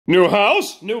New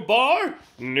house, new bar,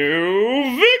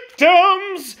 new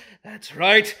victims! That's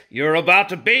right, you're about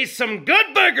to be some good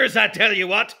burgers, I tell you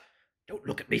what. Don't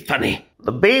look at me funny.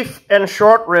 The beef and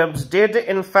short ribs did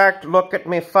in fact look at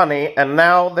me funny, and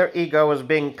now their ego is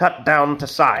being cut down to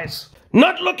size.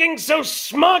 Not looking so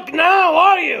smug now,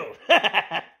 are you?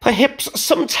 Perhaps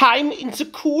some time in the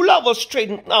cooler will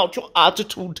straighten out your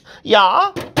attitude,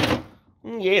 yeah?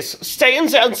 Yes, stay in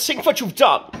there and think what you've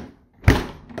done.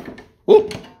 Ooh.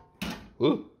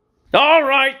 Ooh. All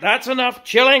right, that's enough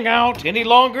chilling out any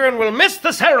longer and we'll miss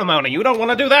the ceremony. You don't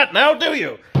want to do that now, do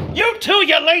you? You too,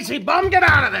 you lazy bum, get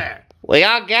out of there! We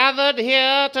are gathered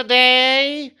here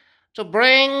today to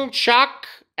bring Chuck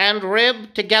and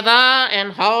Rib together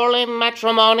in holy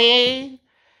matrimony.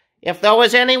 If there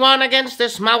was anyone against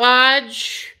this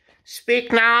marriage,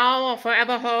 speak now or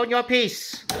forever hold your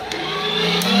peace.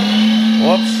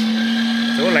 Whoops.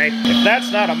 Too late. If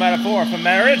that's not a metaphor for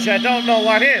marriage, I don't know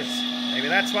what is. Maybe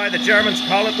that's why the Germans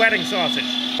call it wedding sausage.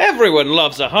 Everyone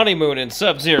loves a honeymoon in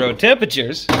sub-zero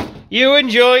temperatures. You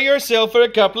enjoy yourself for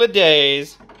a couple of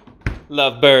days.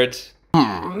 Lovebirds.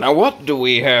 Now what do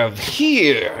we have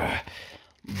here?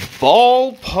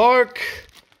 Ballpark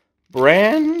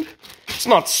brand? It's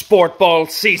not sport ball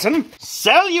season.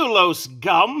 Cellulose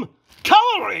gum?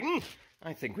 Coloring?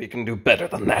 I think we can do better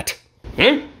than that.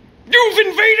 Huh? You've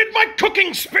invaded my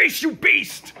cooking space, you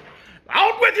beast!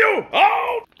 Out with you!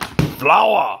 Out!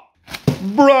 Flour.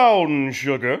 Brown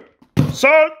sugar.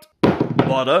 Salt.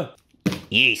 Butter.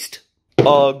 Yeast.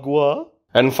 Agua.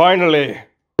 And finally,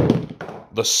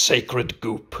 the sacred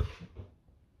goop.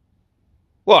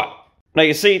 What? Now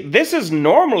you see, this is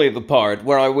normally the part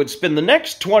where I would spend the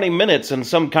next 20 minutes in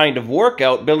some kind of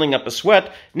workout building up a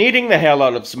sweat, kneading the hell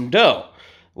out of some dough.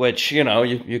 Which, you know,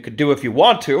 you could do if you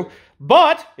want to.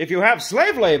 But if you have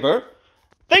slave labor,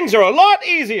 things are a lot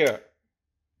easier.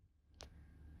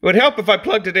 It would help if I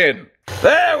plugged it in.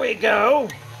 There we go.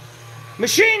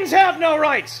 Machines have no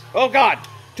rights. Oh, God.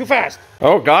 Too fast.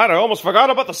 Oh, God, I almost forgot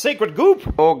about the sacred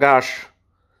goop. Oh, gosh.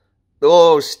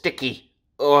 Oh, sticky.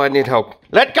 Oh, I need help.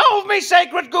 Let go of me,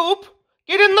 sacred goop.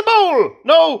 Get in the bowl.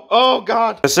 No. Oh,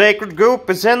 God. The sacred goop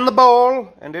is in the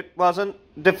bowl, and it wasn't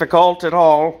difficult at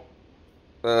all.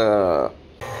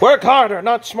 Work harder,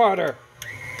 not smarter.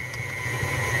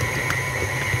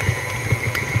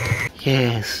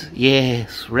 Yes,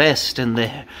 rest in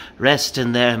there,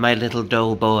 my little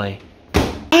doughboy.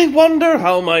 I wonder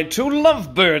how my two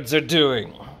lovebirds are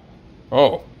doing.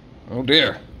 Oh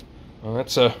dear. Well,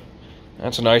 that's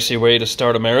an icy way to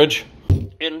start a marriage.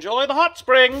 Enjoy the hot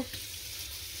spring.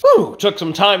 Ooh, took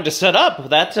some time to set up.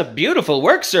 That's a beautiful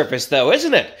work surface, though,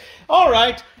 isn't it? All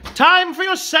right, time for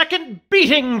your second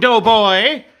beating,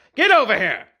 doughboy. Get over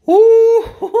here.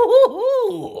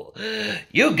 Ooh,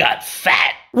 you got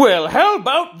fat. Well, how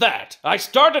about that? I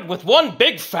started with one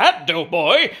big fat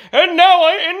doughboy, and now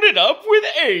I ended up with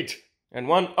 8. And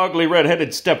one ugly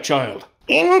red-headed stepchild.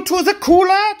 Into the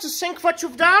cooler to think what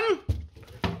you've done?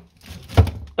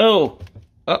 Oh.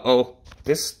 Uh-oh.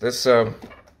 This,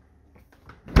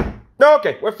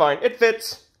 Okay, we're fine. It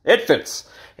fits. It fits.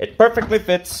 It perfectly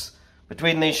fits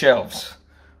between these shelves.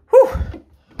 Whew.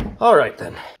 All right,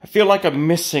 then. I feel like I'm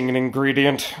missing an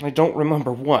ingredient, and I don't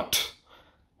remember what.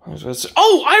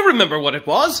 Oh, I remember what it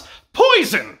was!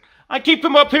 Poison! I keep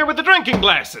them up here with the drinking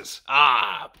glasses.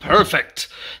 Ah, perfect.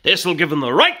 This'll give them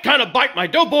the right kind of bite my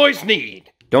doughboys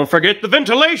need. Don't forget the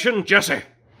ventilation, Jesse.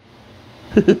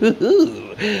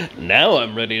 Now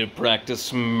I'm ready to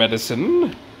practice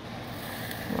medicine.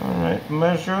 All right,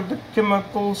 measure the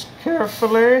chemicals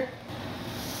carefully.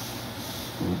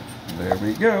 There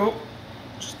we go.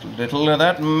 Just a little of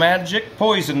that magic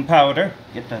poison powder.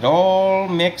 Get that all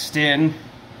mixed in.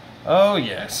 Oh,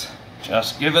 yes.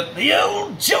 Just give it the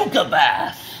old joker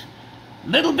bath.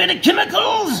 Little bit of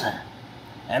chemicals,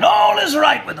 and all is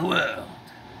right with the world.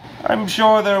 I'm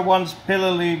sure their once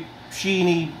pillily,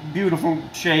 sheeny, beautiful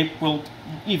shape will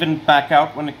even back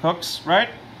out when it cooks, right?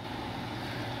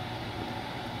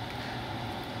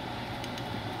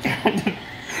 I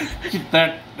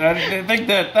think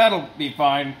that'll be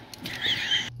fine.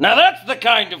 Now that's the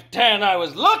kind of tan I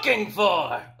was looking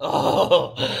for!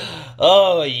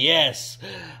 Oh yes.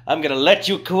 I'm gonna let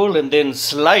you cool and then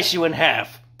slice you in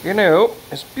half. You know,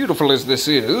 as beautiful as this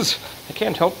is, I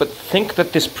can't help but think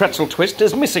that this pretzel twist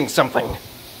is missing something.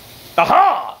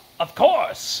 Aha! Of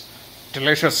course!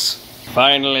 Delicious.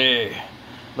 Finally,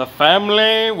 the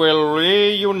family will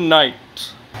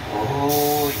reunite.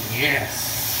 Oh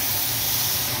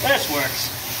yes. This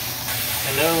works.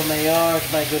 Hello, Maillard,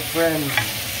 my good friend.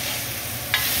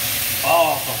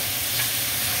 Oh.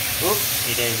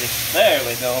 Oopsie daisy. There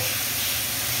we go.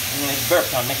 He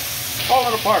burped on me.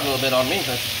 falling apart a little bit on me,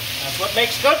 but That's what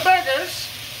makes good burgers,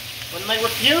 when they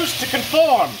refuse to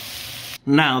conform.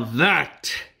 now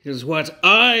that is what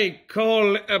I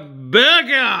call a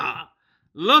burger.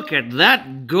 Look at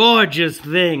that gorgeous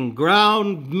thing.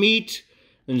 Ground meat,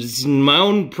 and my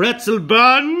own pretzel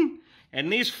bun,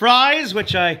 and these fries,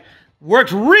 which I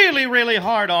worked really, really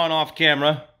hard on off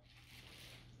camera.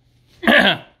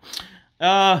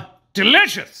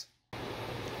 Delicious.